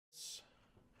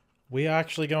we are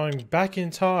actually going back in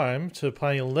time to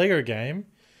playing a Lego game.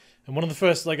 And one of the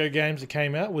first Lego games that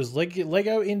came out was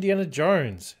Lego Indiana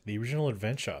Jones, the original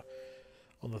adventure,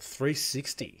 on the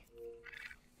 360.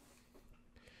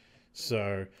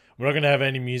 So, we're not going to have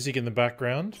any music in the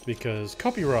background because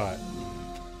copyright.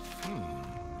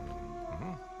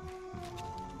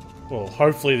 Well,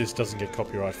 hopefully this doesn't get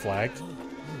copyright flagged.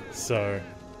 So...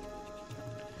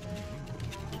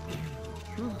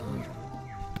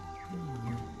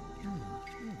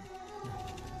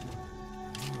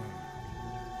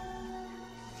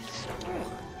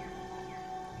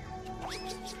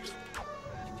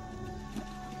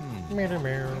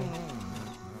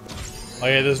 Oh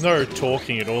yeah, there's no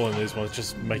talking at all in this one, it's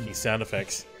just making sound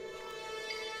effects.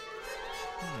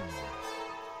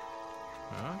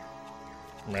 Huh?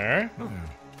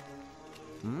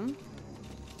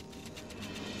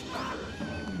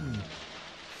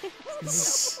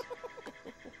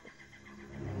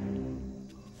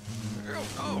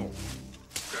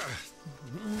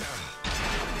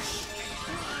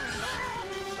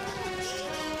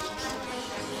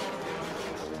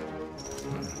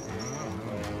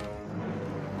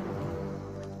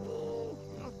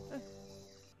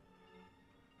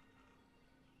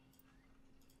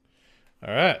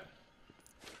 Alright.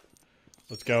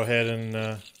 Let's go ahead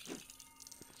and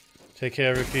take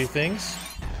care of a few things.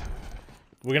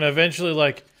 We're gonna eventually,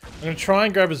 like, I'm gonna try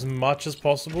and grab as much as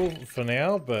possible for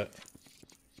now, but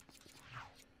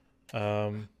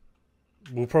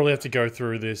we'll probably have to go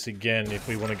through this again if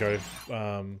we want to go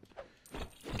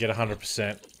get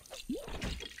 100%.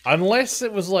 Unless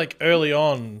it was like early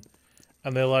on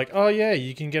and they're like, oh yeah,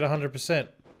 you can get 100%.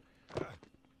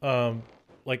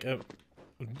 Like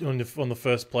on the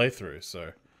first playthrough,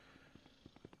 so.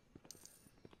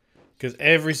 Because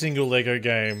every single Lego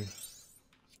game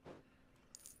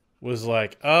was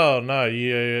like, oh no,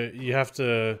 you have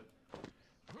to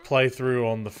play through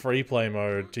on the free play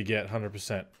mode to get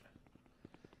 100%.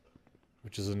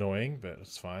 Which is annoying, but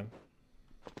it's fine.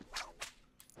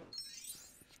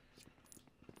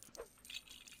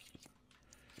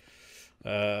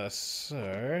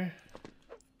 So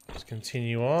let's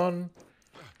continue on.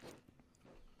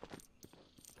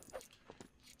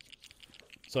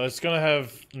 So it's gonna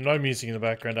have no music in the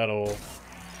background at all,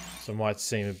 so it might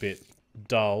seem a bit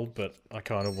dull, but I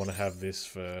kind of want to have this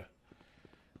for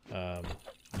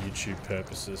YouTube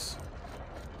purposes.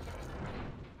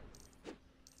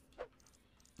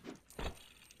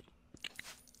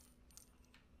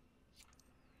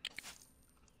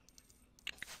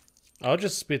 Oh, it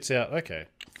just spits out, okay.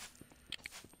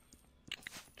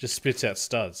 Just spits out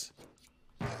studs.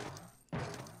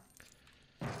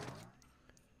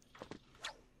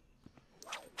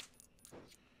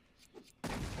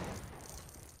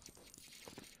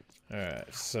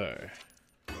 Alright, so.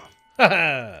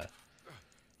 Haha!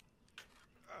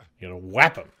 You gotta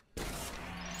whap him.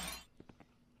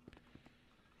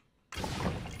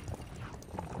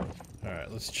 Alright,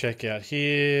 let's check out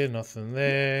here. Nothing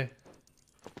there.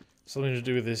 Something to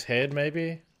do with his head,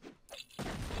 maybe?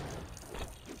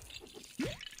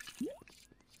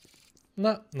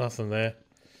 No, nothing there.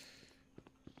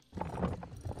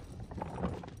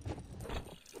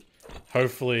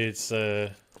 Hopefully it's, yeah,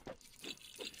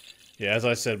 as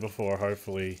I said before,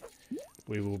 hopefully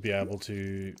we will be able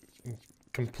to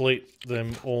complete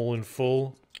them all in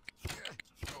full.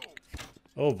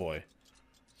 Oh boy.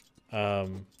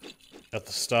 At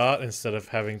the start, instead of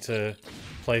having to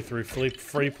play through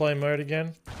free play mode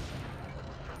again.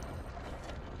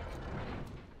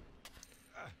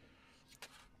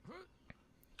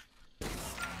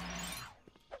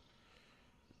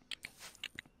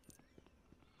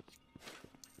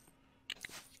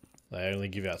 They only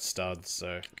give out studs,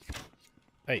 so...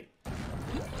 Hey.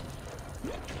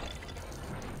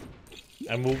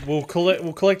 And we'll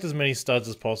collect as many studs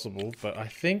as possible, but I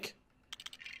think...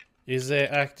 Is there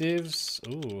actives?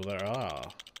 Ooh, there are.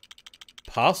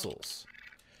 Parcels.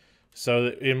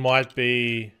 So it might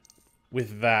be...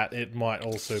 With that, it might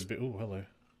also be... Ooh, hello.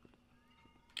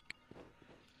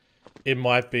 It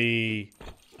might be...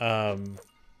 that...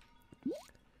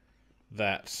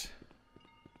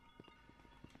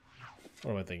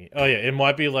 What am I thinking? Oh yeah, it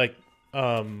might be like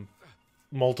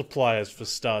multipliers for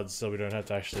studs, so we don't have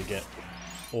to actually get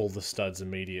all the studs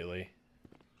immediately.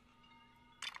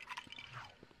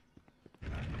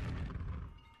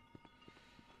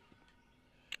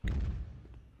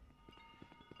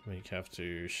 We have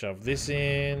to shove this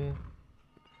in.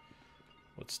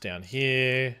 What's down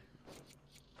here?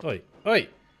 Oi, oi!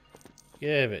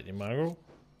 Get out of it, you mongrel.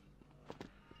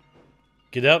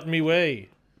 Get out of me way!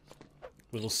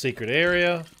 Little secret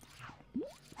area.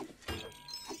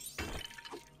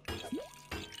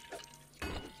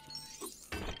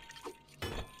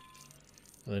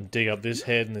 And then dig up this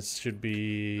head, and this should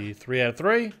be 3 out of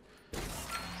 3.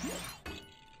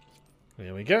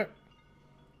 There we go.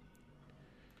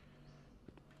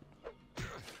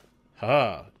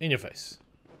 Ha! In your face.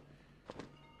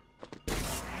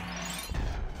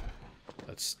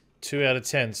 That's 2 out of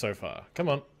 10 so far. Come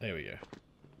on. There we go.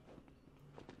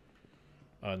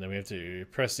 Oh, and then we have to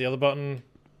press the other button.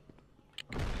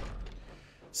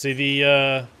 See,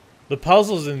 the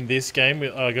puzzles in this game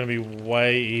are going to be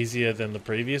way easier than the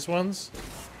previous ones.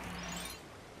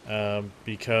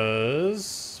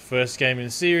 Because first game in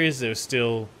the series, they were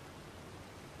still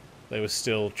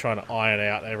trying to iron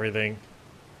out everything.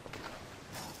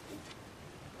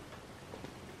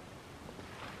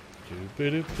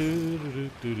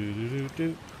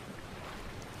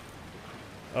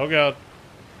 Oh god.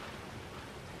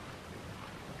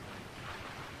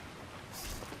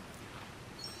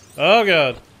 Oh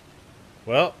god.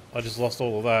 Well, I just lost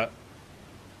all of that.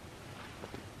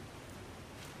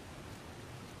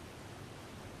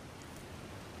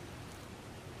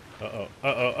 Uh-oh,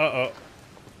 uh-oh, uh-oh.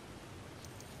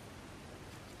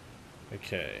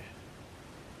 Okay.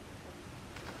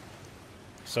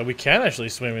 So we can actually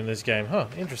swim in this game, huh?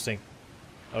 Interesting.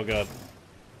 Oh god.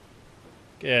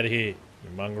 Get out of here, you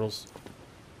mongrels.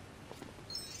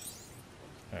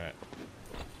 Alright.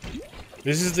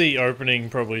 This is the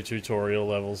opening, probably, tutorial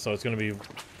level, so it's going to be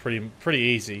pretty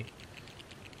easy.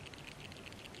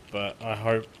 But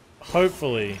I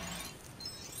hopefully,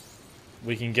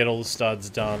 we can get all the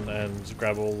studs done and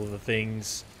grab all of the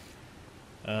things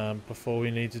before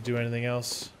we need to do anything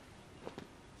else.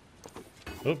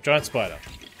 Oop, giant spider.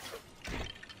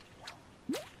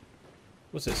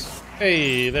 What's this?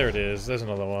 Hey, there it is. There's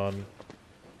another one.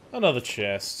 Another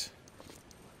chest.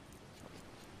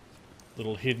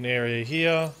 Little hidden area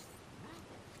here.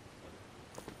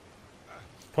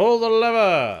 Pull the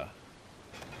lever!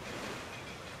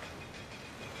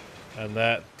 And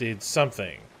that did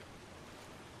something.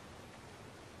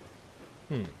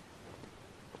 Let's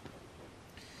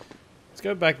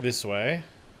go back this way.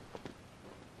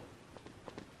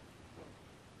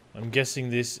 I'm guessing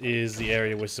this is the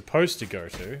area we're supposed to go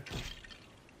to.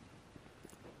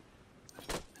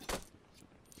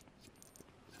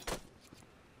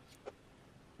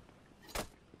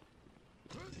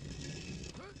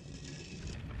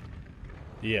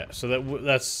 Yeah, so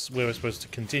that's where we're supposed to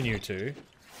continue to.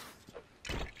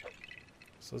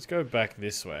 So let's go back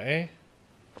this way.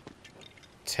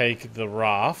 Take the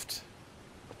raft.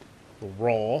 The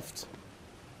raft.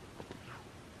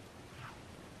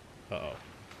 Uh-oh.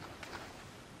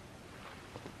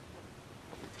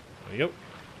 There we go.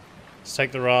 Let's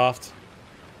take the raft.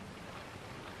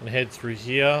 And head through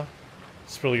here.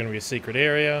 It's probably going to be a secret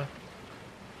area.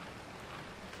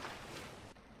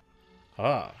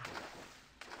 Ah.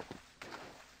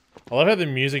 I love how the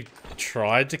music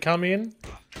tried to come in.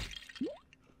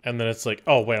 And then it's like,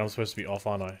 oh wait, I'm supposed to be off,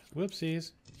 aren't I?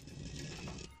 Whoopsies.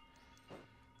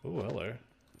 Oh, hello.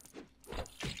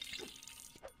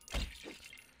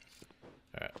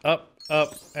 Alright, up,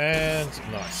 up, and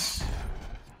nice.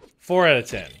 4 out of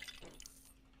 10.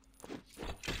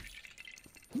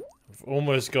 We've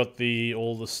almost got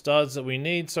all the studs that we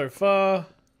need so far.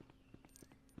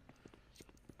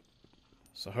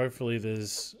 So hopefully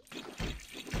there's...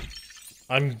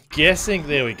 I'm guessing...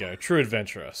 There we go. True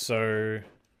Adventurer. So...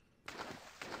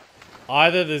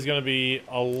 either there's going to be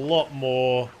a lot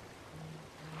more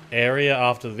area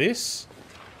after this.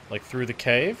 Like through the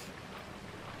cave.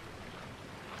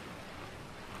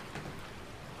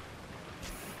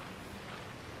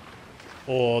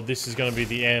 Or this is going to be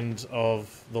the end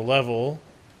of the level.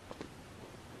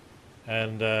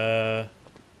 And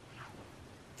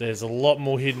there's a lot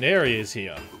more hidden areas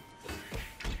here.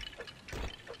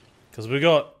 Because we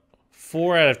got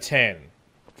 4 out of 10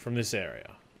 from this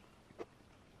area.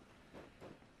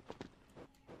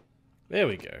 There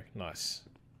we go. Nice.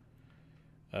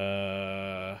 Here.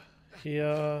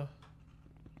 Oh,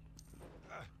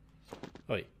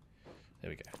 there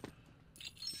we go.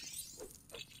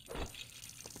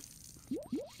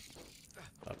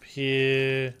 Up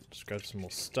here. Just grab some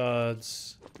more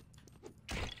studs.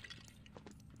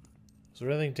 Was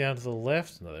there anything down to the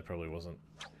left? No, there probably wasn't.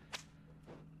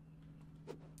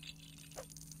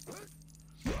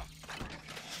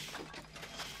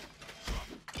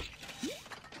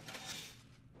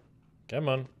 Come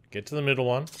on, get to the middle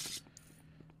one.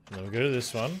 And then we'll go to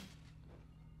this one.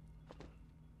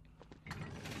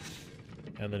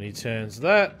 And then he turns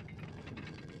that,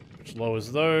 which lowers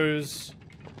those,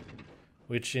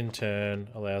 which in turn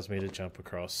allows me to jump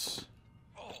across.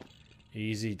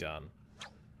 Easy done.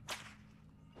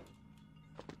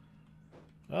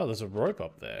 Oh, there's a rope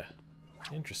up there.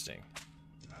 Interesting.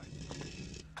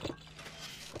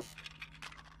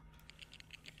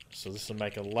 So this will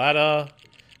make a ladder.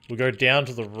 We'll go down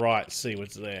to the right, see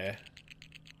what's there.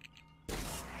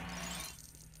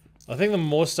 I think the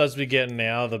more studs we get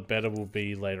now, the better we'll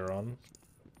be later on.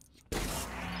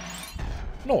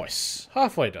 Nice.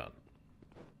 Halfway done.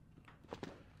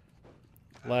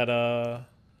 Ladder.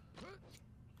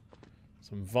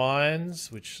 Some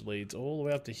vines, which leads all the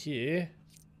way up to here.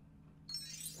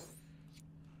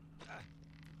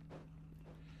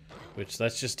 Which,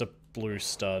 that's just a blue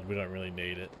stud. We don't really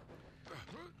need it.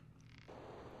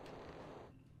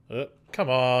 Come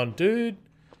on, dude.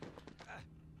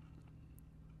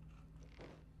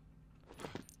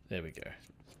 There we go.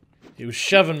 He was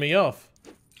shoving me off.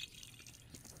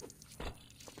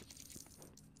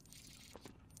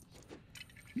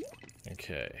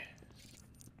 Okay.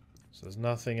 So there's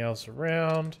nothing else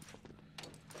around.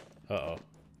 Uh-oh.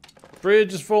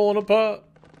 Bridge is falling apart.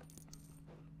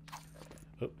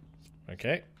 Oh,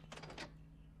 okay.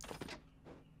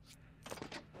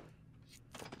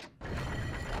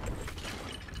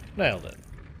 Nailed it.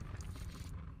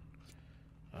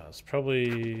 It's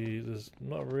probably... There's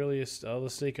not really a other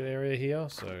secret area here,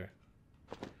 so...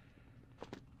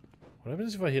 What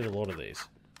happens if I hit a lot of these?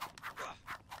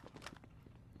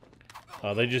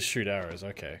 Oh, they just shoot arrows.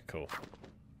 Okay, cool.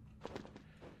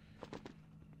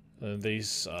 And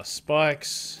these are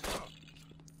spikes.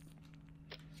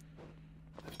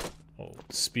 Oh,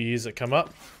 spears that come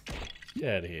up.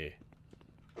 Get out of here.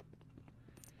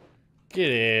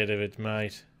 Get out of it,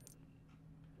 mate.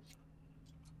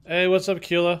 Hey, what's up,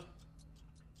 killer?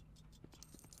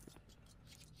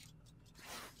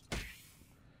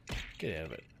 Get out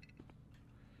of it.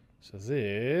 So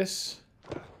this...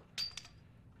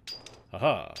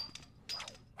 Aha.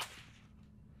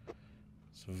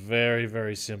 It's very,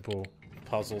 very simple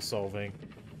puzzle solving.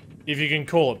 If you can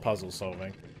call it puzzle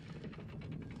solving.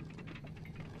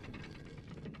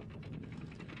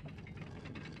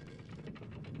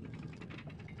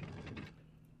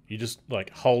 You just, like,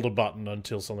 hold a button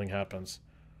until something happens.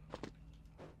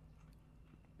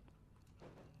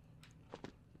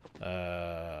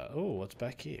 Oh, what's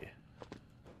back here?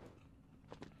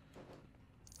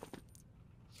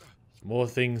 More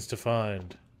things to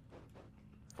find.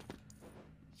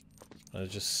 They're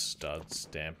just studs,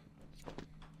 damn.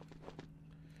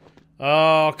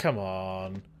 Oh, come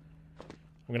on.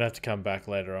 I'm gonna have to come back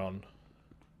later on.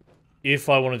 If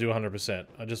I want to do 100%.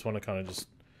 I just want to kind of just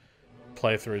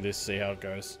play through this, see how it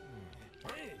goes.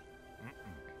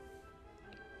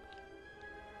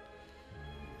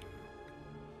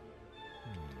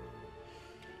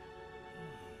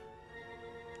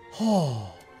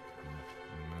 Oh.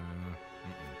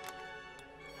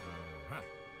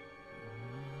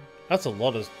 That's a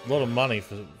lot of money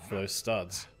for those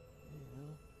studs.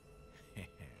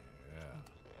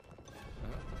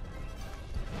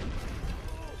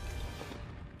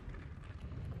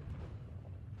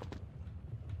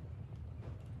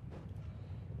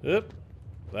 Oop.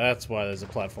 That's why there's a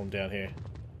platform down here.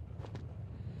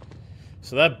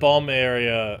 So that bomb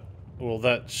area, well,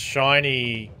 that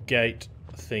shiny gate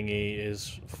thingy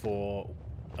is for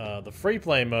the free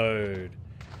play mode.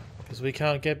 Because we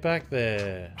can't get back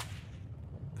there.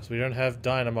 Because we don't have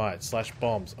dynamite /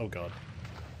 bombs. Oh god.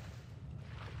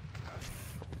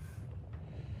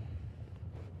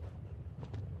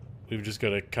 We've just got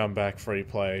to come back free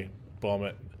play, bomb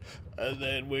it, and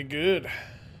then we're good.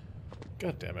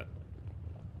 God damn it.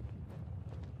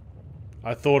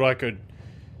 I thought I could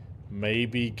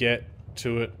maybe get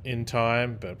to it in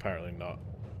time, but apparently not.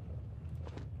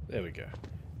 There we go.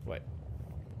 Wait.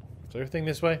 Is everything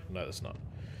this way? No, it's not.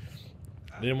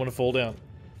 I didn't want to fall down.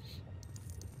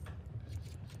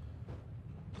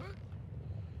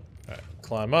 Alright,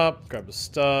 climb up, grab a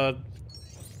stud.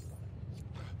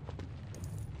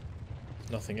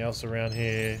 Nothing else around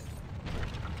here.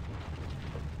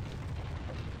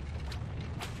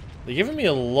 They're giving me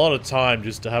a lot of time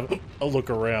just to have a look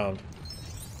around.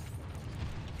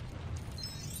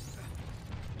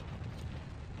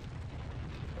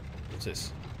 What's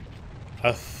this?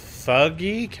 A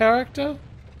thuggy character?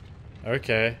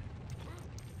 Okay.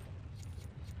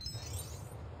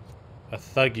 A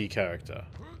thuggy character.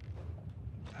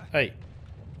 Hey,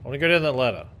 I want to go down that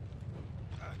ladder.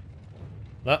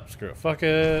 Nah, screw it. Fuck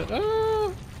it.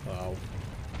 Ah! Oh.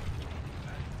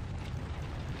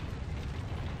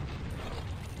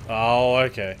 Oh,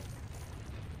 okay.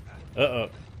 Uh-oh.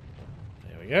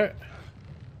 There we go.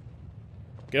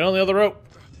 Get on the other rope.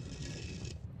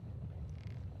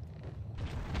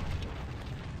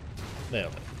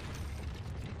 Nailed it.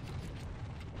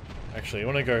 Actually, I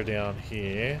want to go down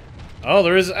here. Oh,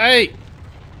 there is 8!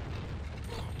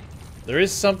 There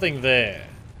is something there.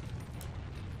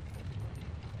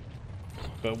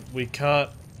 But we can't...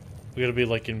 We gotta be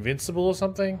like invincible or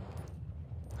something?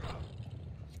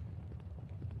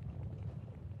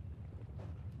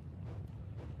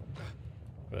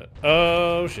 But,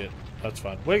 oh shit. That's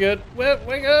fine. We're good. We're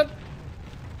good.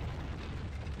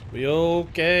 We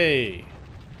okay.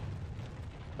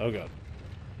 Oh god.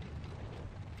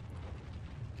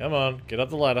 Come on, get up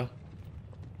the ladder.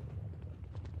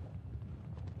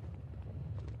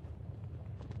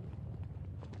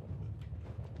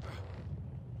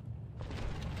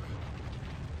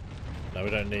 No, we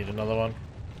don't need another one.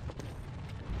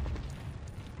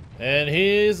 And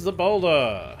here's the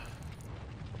boulder.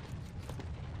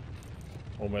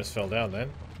 Almost fell down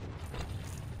then.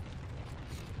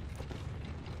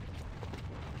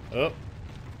 Oh,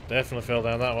 definitely fell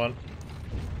down that one.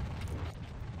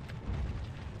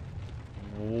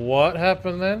 What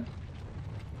happened then?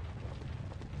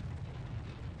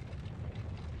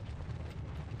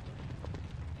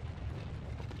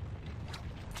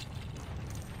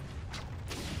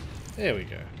 There we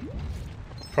go.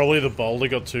 Probably the boulder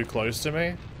got too close to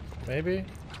me. Maybe?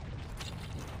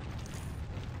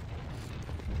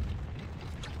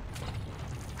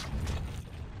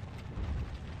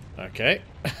 Okay.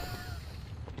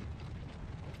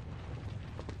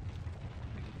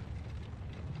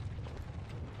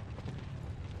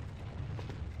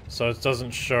 So it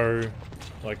doesn't show,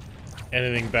 like,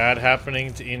 anything bad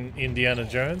happening to Indiana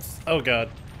Jones? Oh god.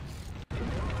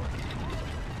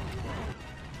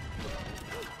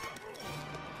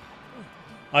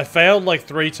 I failed like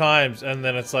 3 times and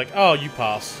then it's like, oh, you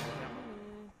pass.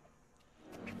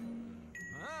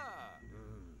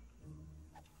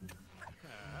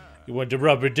 You want the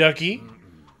rubber ducky?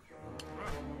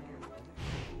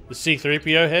 The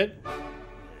C-3PO head?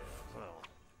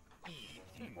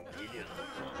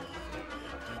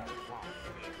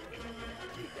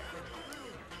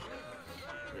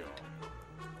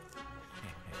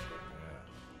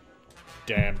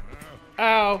 Damn.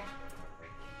 Ow!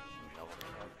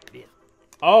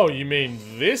 Oh, you mean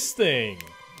this thing?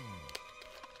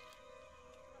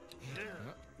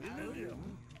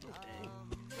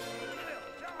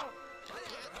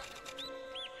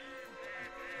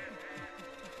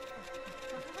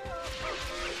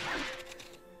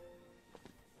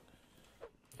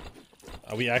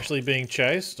 Are we actually being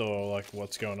chased, or like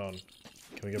what's going on?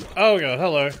 Can we go? Oh god,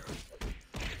 hello.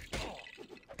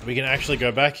 We can actually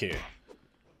go back here.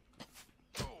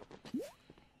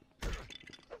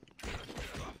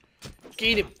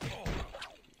 Get him.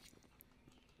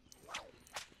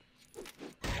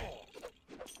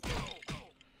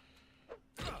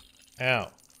 Ow.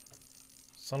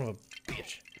 Son of a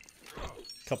bitch.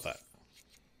 Cop that.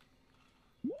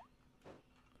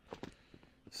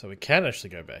 So we can actually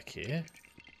go back here.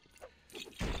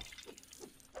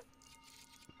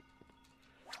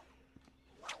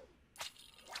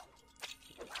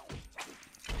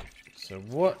 So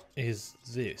what is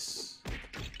this?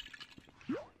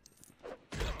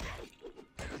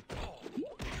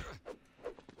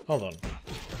 Hold on.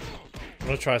 I'm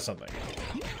gonna try something.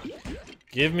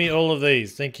 Give me all of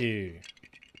these, thank you.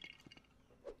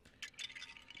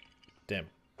 Damn.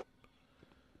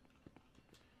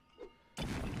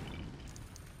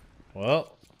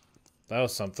 Well, that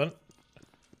was something.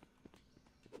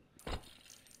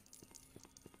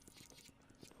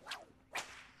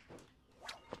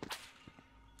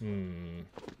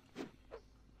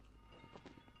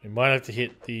 We might have to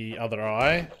hit the other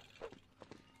eye.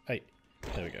 Hey,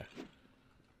 there we go.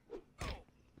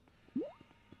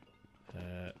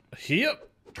 Here.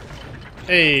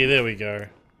 Hey, there we go.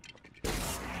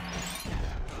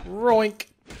 Roink.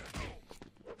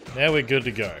 Now we're good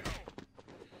to go.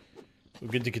 We're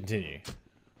good to continue.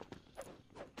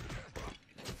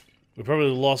 We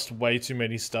probably lost way too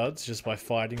many studs just by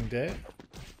fighting there.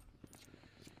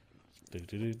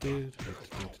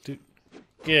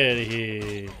 Get out of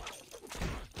here.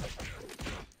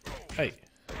 Hey.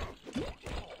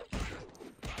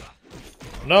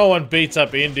 No one beats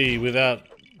up Indy without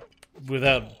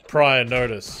prior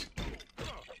notice.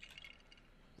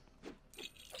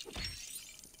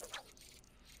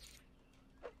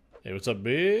 Hey, what's up,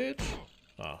 bitch?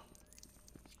 Oh.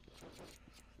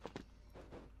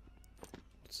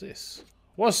 What's this?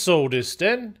 What's all this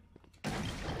then?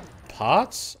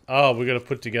 Parts? Oh, we gotta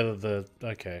put together the...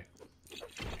 Okay.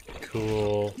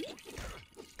 Cool.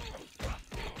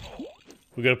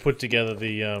 We gotta put together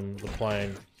the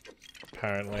plane.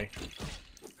 Apparently.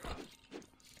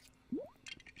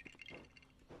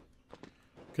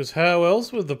 Because how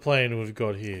else would the plane we've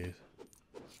got here?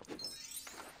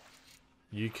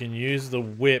 You can use the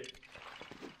whip.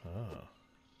 Ah.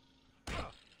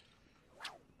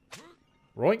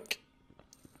 Roink.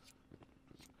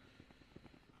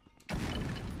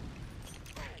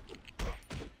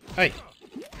 Hey,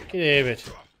 get out of it.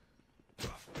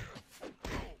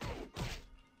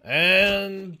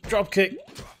 And drop kick.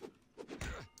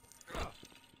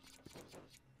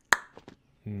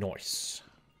 Nice.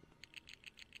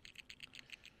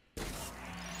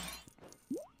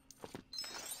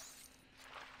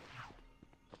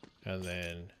 And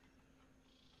then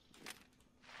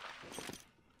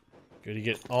got to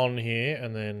get on here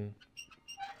and then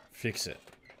fix it.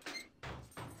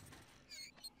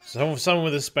 Someone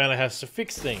with a spanner has to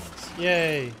fix things.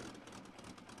 Yay!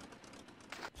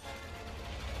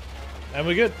 And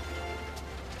we're good.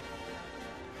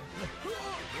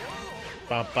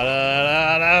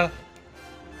 Ba-ba-da-da-da.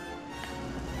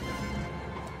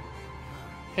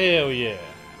 Hell yeah.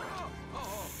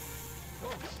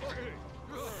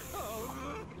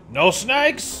 No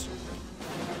snakes!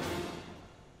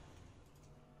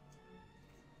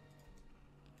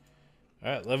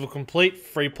 Alright, level complete.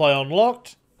 Free play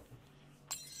unlocked.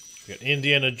 We've got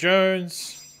Indiana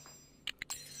Jones.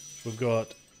 We've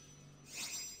got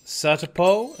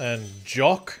Satapol and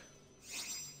Jock.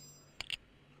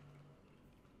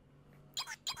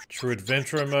 True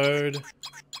Adventurer mode.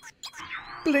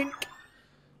 Blink.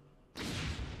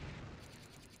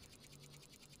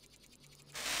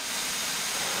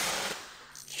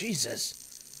 Jesus.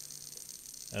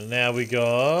 And now we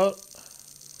got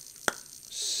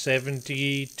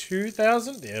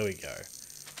 72,000? There we go.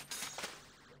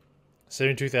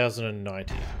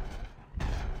 72,090.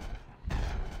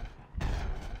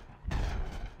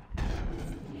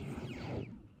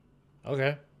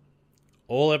 Okay.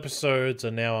 All episodes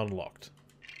are now unlocked.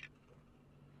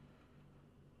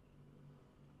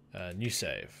 New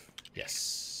save.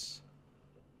 Yes.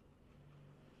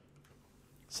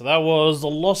 So that was the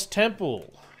Lost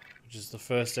Temple, which is the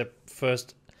first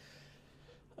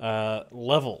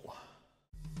level.